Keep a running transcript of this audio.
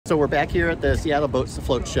So we're back here at the Seattle Boats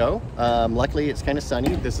Afloat Show. Luckily it's kind of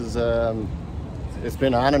sunny. This is it's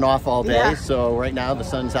been on and off all day, yeah. So right now the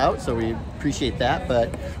sun's out, so we appreciate that.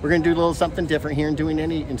 But we're going to do a little something different here, and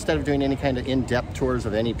instead of doing any kind of in-depth tours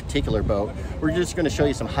of any particular boat, we're just going to show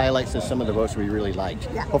you some highlights of some of the boats we really liked.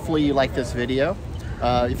 Yeah. Hopefully you like this video.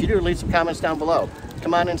 If you do, leave some comments down below.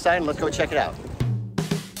 Come on inside and let's go check it out.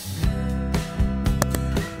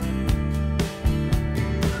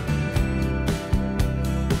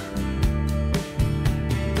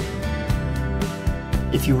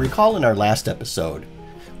 If you recall in our last episode,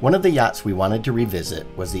 one of the yachts we wanted to revisit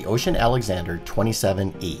was the Ocean Alexander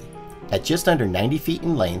 27E. At just under 90 feet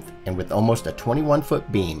in length and with almost a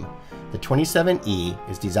 21-foot beam, the 27E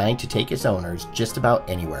is designed to take its owners just about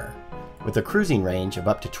anywhere. With a cruising range of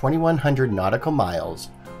up to 2,100 nautical miles,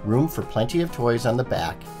 room for plenty of toys on the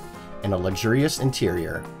back, and a luxurious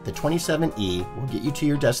interior, the 27E will get you to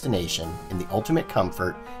your destination in the ultimate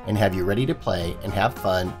comfort and have you ready to play and have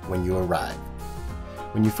fun when you arrive.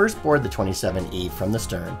 When you first board the 27E from the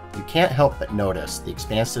stern, you can't help but notice the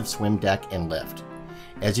expansive swim deck and lift.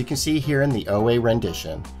 As you can see here in the OA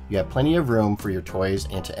rendition, you have plenty of room for your toys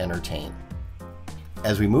and to entertain.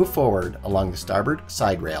 As we move forward along the starboard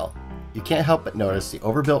side rail, you can't help but notice the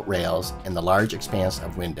overbuilt rails and the large expanse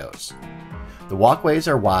of windows. The walkways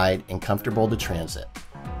are wide and comfortable to transit.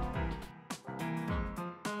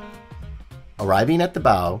 Arriving at the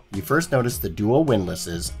bow, you first notice the dual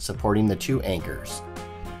windlasses supporting the two anchors.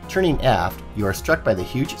 Turning aft, you are struck by the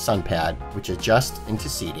huge sun pad, which adjusts into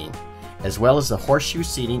seating, as well as the horseshoe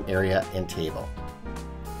seating area and table.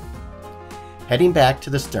 Heading back to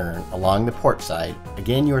the stern along the port side,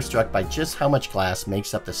 again you are struck by just how much glass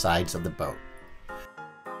makes up the sides of the boat.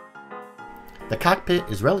 The cockpit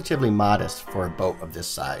is relatively modest for a boat of this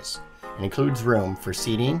size and includes room for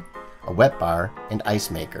seating, a wet bar, and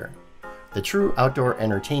ice maker. The true outdoor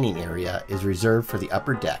entertaining area is reserved for the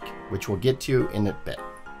upper deck, which we'll get to in a bit.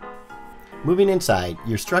 Moving inside,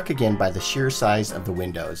 you're struck again by the sheer size of the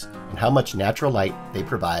windows and how much natural light they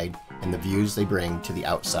provide and the views they bring to the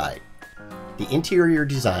outside. The interior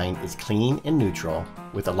design is clean and neutral,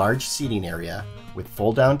 with a large seating area with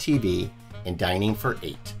fold-down TV and dining for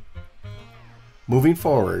 8. Moving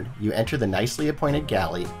forward, you enter the nicely appointed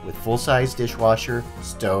galley with full-size dishwasher,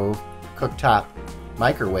 stove, cooktop,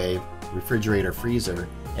 microwave, refrigerator freezer,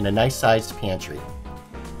 and a nice-sized pantry.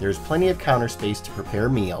 There's plenty of counter space to prepare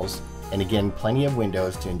meals, and again plenty of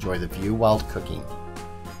windows to enjoy the view while cooking.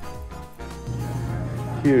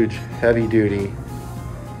 Huge heavy-duty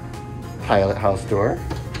pilot house door.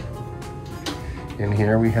 In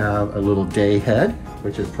here we have a little day head,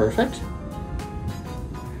 which is perfect.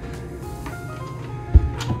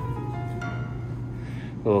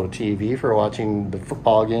 A little TV for watching the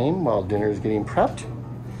football game while dinner is getting prepped.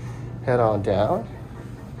 Head on down.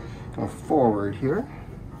 Go forward here.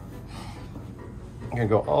 I'm gonna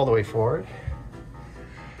go all the way forward.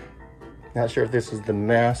 Not sure if this is the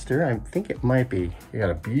master. I think it might be. You got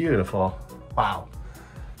a beautiful, wow,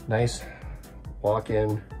 nice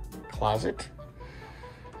walk-in closet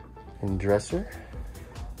and dresser.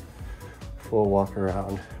 Full walk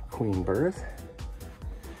around queen berth.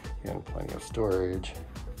 And plenty of storage.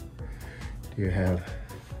 Do you have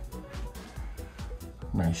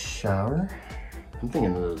a nice shower? I'm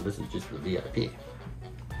thinking this is just for VIP.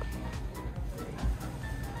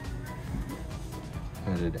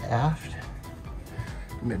 Headed aft.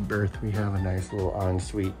 Mid-berth, we have a nice little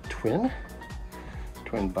ensuite twin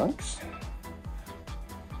bunks.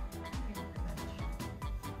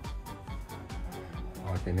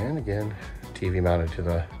 Walking in again, TV mounted to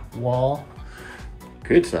the wall.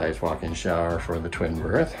 Good size walk-in shower for the twin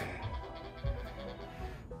berth.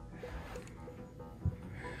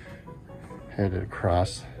 Headed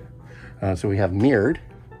across. So we have mirrored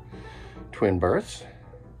twin berths.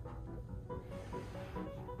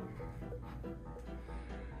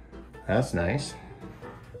 That's nice.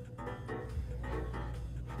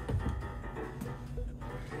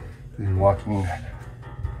 And walking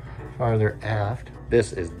farther aft,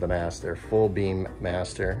 this is the master, full beam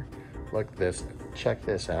master. Look at this, check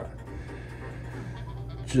this out.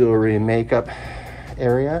 Jewelry and makeup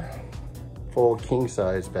area, full king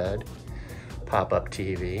size bed, pop-up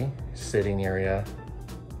TV, sitting area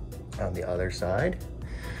on the other side.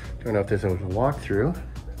 Don't know if this was a walkthrough.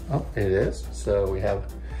 Oh, it is. So we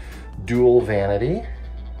have dual vanity,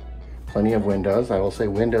 plenty of windows. I will say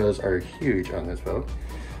windows are huge on this boat.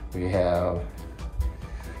 We have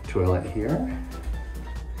toilet here.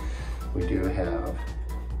 We do have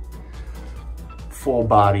full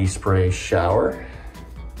body spray shower.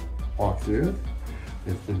 Walk through.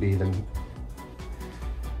 This would be the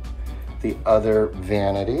the other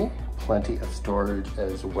vanity. Plenty of storage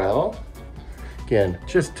as well. Again,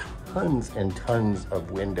 just tons and tons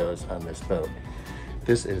of windows on this boat.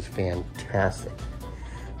 This is fantastic.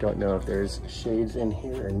 Don't know if there's shades in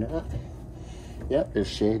here or not. Yep, there's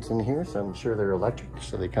shades in here, so I'm sure they're electric,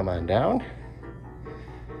 so they come on down.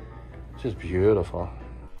 Just beautiful.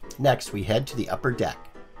 Next, we head to the upper deck.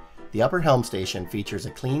 The upper helm station features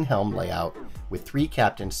a clean helm layout with 3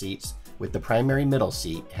 captain seats, with the primary middle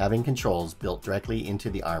seat having controls built directly into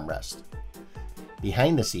the armrest.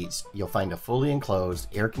 Behind the seats, you'll find a fully enclosed,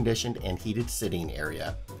 air-conditioned and heated sitting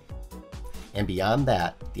area. And beyond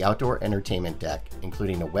that, the outdoor entertainment deck,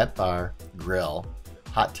 including a wet bar, grill,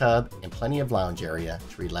 hot tub, and plenty of lounge area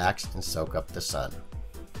to relax and soak up the sun.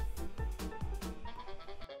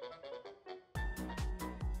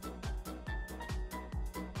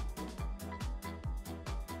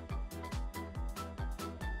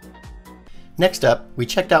 Next up, we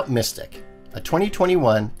checked out Mystic, a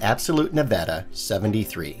 2021 Absolute Navetta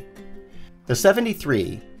 73. The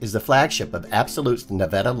 73 is the flagship of Absolute's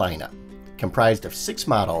Navetta lineup, comprised of 6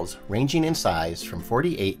 models ranging in size from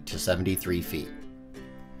 48 to 73 feet.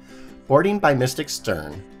 Boarding by Mystic's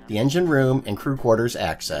stern, the engine room and crew quarters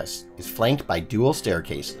access is flanked by dual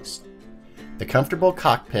staircases. The comfortable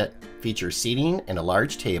cockpit features seating and a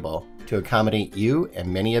large table to accommodate you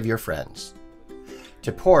and many of your friends.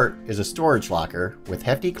 To port is a storage locker with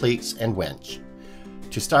hefty cleats and winch.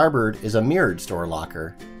 To starboard is a mirrored store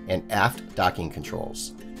locker and aft docking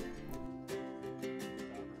controls.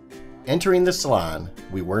 Entering the salon,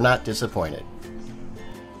 we were not disappointed.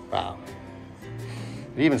 Wow.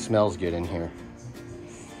 It even smells good in here.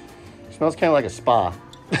 It smells kind of like a spa.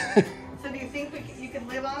 So do you think you could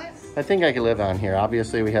live on it? I think I could live on here.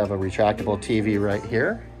 Obviously, we have a retractable TV right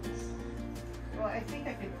here. Well, I think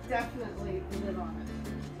I could definitely live on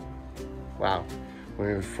it. Wow.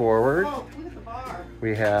 Moving forward, oh, look at the bar.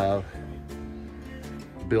 We have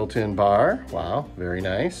built-in bar. Wow, very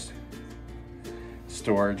nice.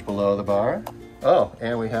 Storage below the bar. Oh,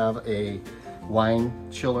 and we have a wine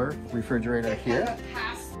chiller refrigerator here.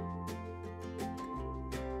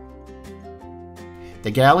 The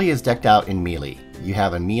galley is decked out in Mealy. You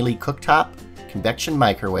have a Mealy cooktop, convection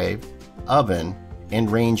microwave, oven, and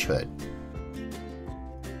range hood.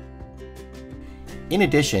 In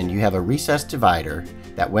addition, you have a recessed divider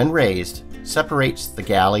that, when raised, separates the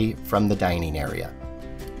galley from the dining area.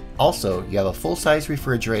 Also, you have a full-size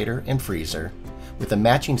refrigerator and freezer with a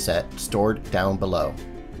matching set stored down below.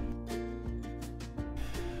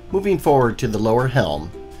 Moving forward to the lower helm,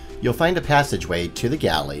 you'll find a passageway to the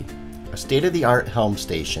galley, a state-of-the-art helm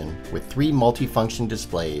station with 3 multifunction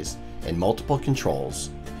displays and multiple controls,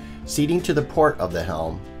 seating to the port of the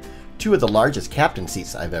helm, 2 of the largest captain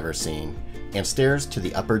seats I've ever seen, and stairs to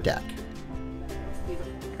the upper deck.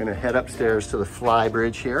 We're gonna head upstairs to the fly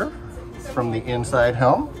bridge here from the inside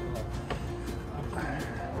helm.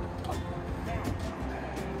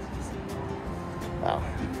 Wow.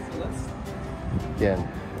 Again,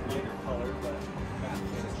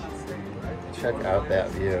 check out that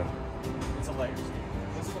view.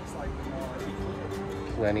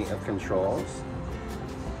 Plenty of controls.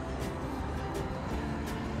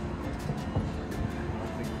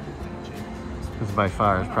 This by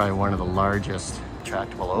far is probably one of the largest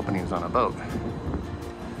retractable openings on a boat.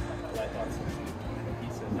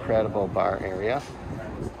 Incredible bar area.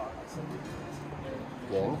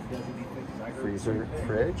 Again, freezer,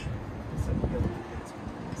 fridge.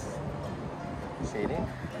 Seating.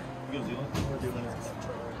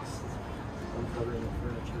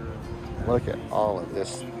 Look at all of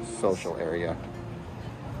this social area.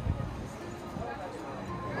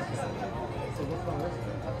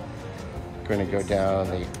 Going to go down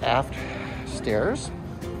the aft stairs,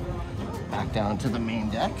 back down to the main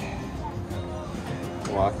deck,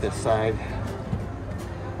 walk this side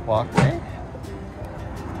walkway.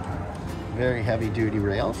 Very heavy duty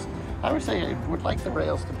rails. I would say I would like the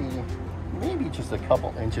rails to be maybe just a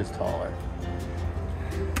couple inches taller.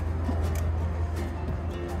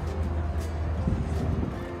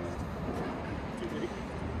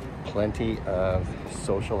 Plenty of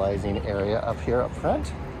socializing area up here up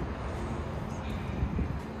front.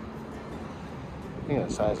 Look at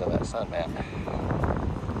the size of that sun mat.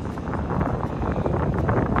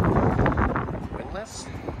 Windlass.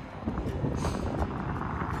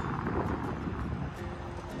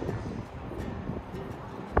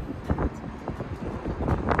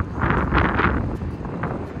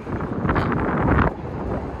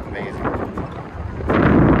 Amazing.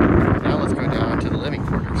 Now let's go down to the living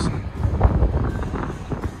quarters.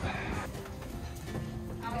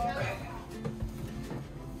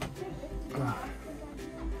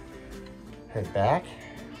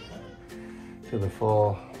 to the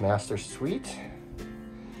full master suite.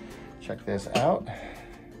 Check this out.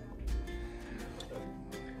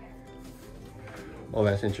 Oh,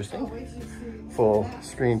 that's interesting. Full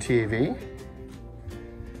screen TV.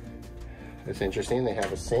 It's interesting, they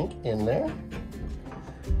have a sink in there.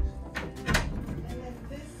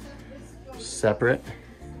 Separate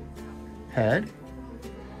head.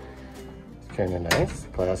 Kind of nice.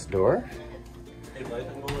 Glass door.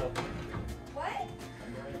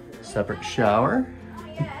 Separate shower.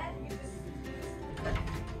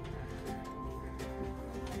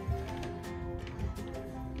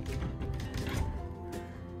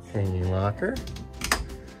 Hanging locker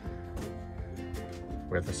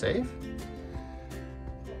with a safe.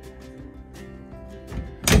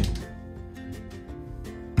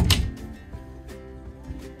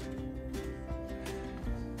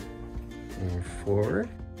 Move forward.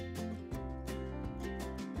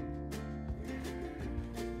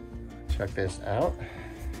 Check this out.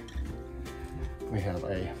 We have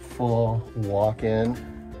a full walk-in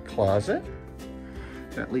closet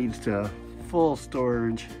that leads to full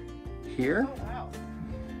storage here. Oh, wow.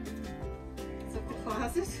 Is that the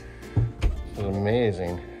closet? This is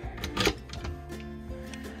amazing.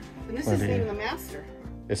 And this isn't even the master.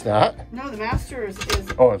 It's not? No, the master is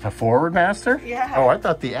Oh, it's a forward master? Yeah. Oh, I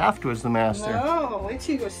thought the aft was the master. No, wait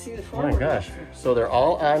till you go see the forward. Oh my gosh. master. So they're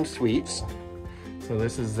all en suites. So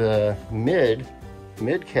this is the mid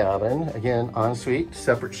cabin. Again, ensuite,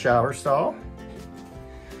 separate shower stall,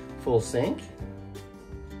 full sink,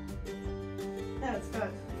 Yeah, it's got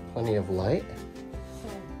plenty of light. so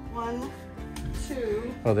 1,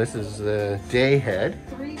 2, Oh, this is the day head,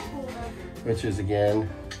 3 full bedrooms. which is again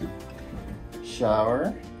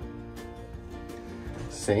shower,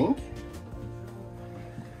 sink.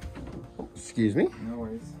 Oh, excuse me. No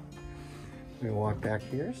worries. We walk back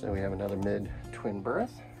here, so we have another mid twin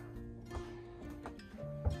berth.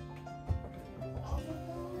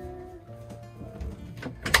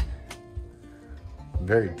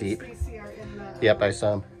 Very deep. Yep, I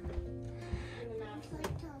saw him.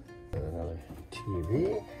 Another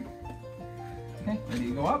TV. Okay, ready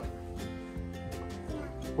to go up?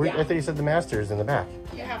 Wait, I thought you said the master is in the back.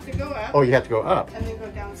 You have to go up Oh, you have to go up. and then go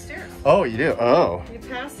downstairs. Oh, you do? Oh. You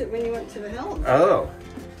passed it when you went to the hill. Oh.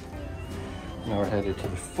 Now we're headed to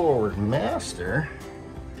the forward master.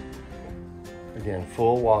 Again,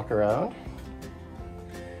 full walk around.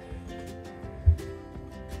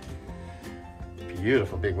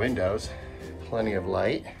 Beautiful big windows. Plenty of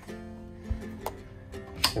light.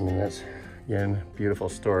 I mean, that's, again, beautiful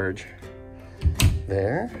storage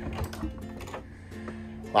there.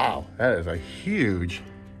 Wow, that is a huge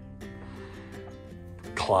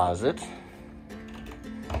closet.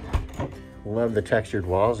 Love the textured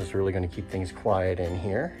walls. It's really going to keep things quiet in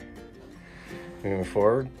here. Moving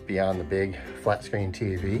forward, beyond the big flat screen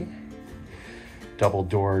TV. Double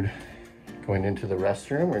doored going into the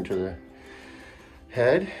restroom or into the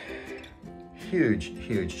head.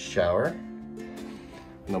 Huge shower.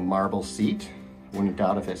 And a marble seat. Wouldn't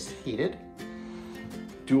doubt if it's heated.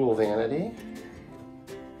 Dual vanity.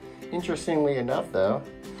 Interestingly enough though,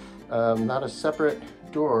 not a separate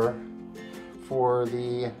door for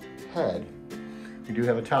the head. We do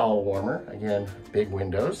have a towel warmer. Again, big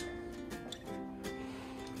windows.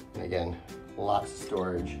 And again, lots of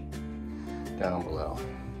storage down below.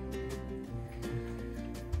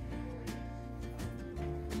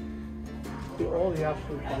 All the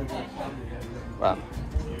absolute Wow.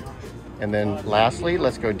 And then lastly,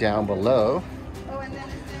 let's go down below Oh, and then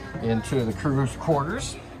is there... into the crew's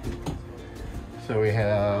quarters. So we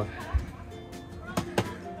have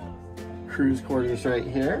crew's quarters right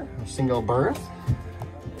here, a single berth.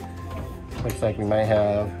 Looks like we might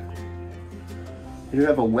have, we do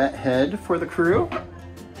have a wet head for the crew.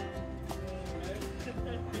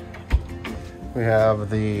 We have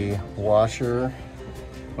the washer,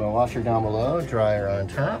 well, washer down below, dryer on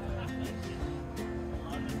top.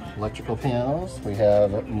 Electrical panels. We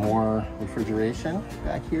have more refrigeration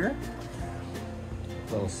back here.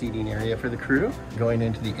 Little seating area for the crew. Going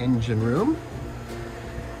into the engine room.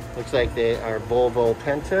 Looks like they are Volvo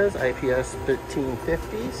Pentas, IPS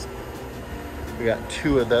 1350s. We got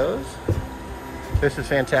 2 of those. This is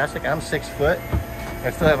fantastic. I'm 6 foot.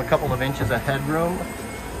 I still have a couple of inches of headroom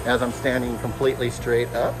as I'm standing completely straight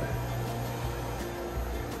up.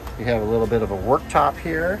 You have a little bit of a worktop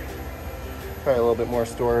here. Probably a little bit more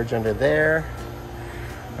storage under there.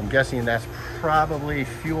 I'm guessing that's probably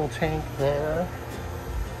fuel tank there.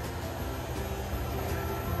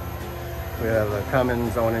 We have a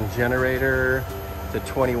Cummins Onan generator. It's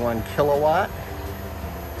a 21 kilowatt.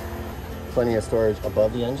 Plenty of storage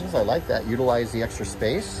above the engines. I like that. Utilize the extra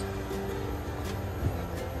space.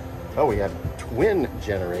 Oh, we have twin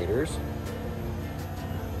generators,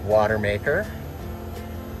 water maker.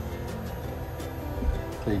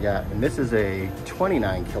 So you got, and this is a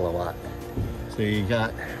 29 kilowatt. So you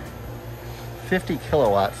got 50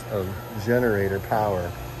 kilowatts of generator power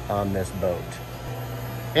on this boat.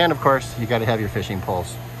 And of course, you got to have your fishing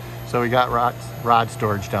poles. So we got rod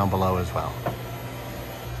storage down below as well.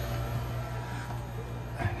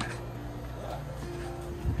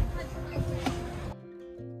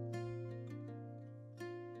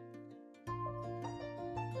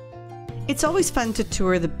 It's always fun to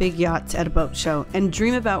tour the big yachts at a boat show and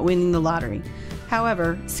dream about winning the lottery.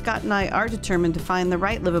 However, Scott and I are determined to find the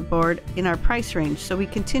right liveaboard in our price range, so we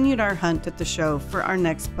continued our hunt at the show for our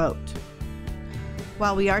next boat.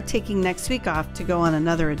 While we are taking next week off to go on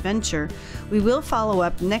another adventure, we will follow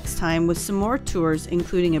up next time with some more tours,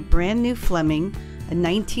 including a brand new Fleming, a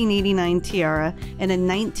 1989 Tiara, and a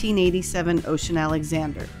 1987 Ocean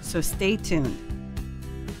Alexander, so stay tuned.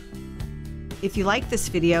 If you like this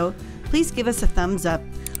video, please give us a thumbs up,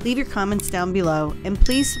 leave your comments down below, and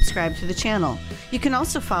please subscribe to the channel. You can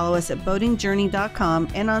also follow us at boatingjourney.com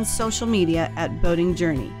and on social media at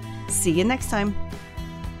boatingjourney. See you next time.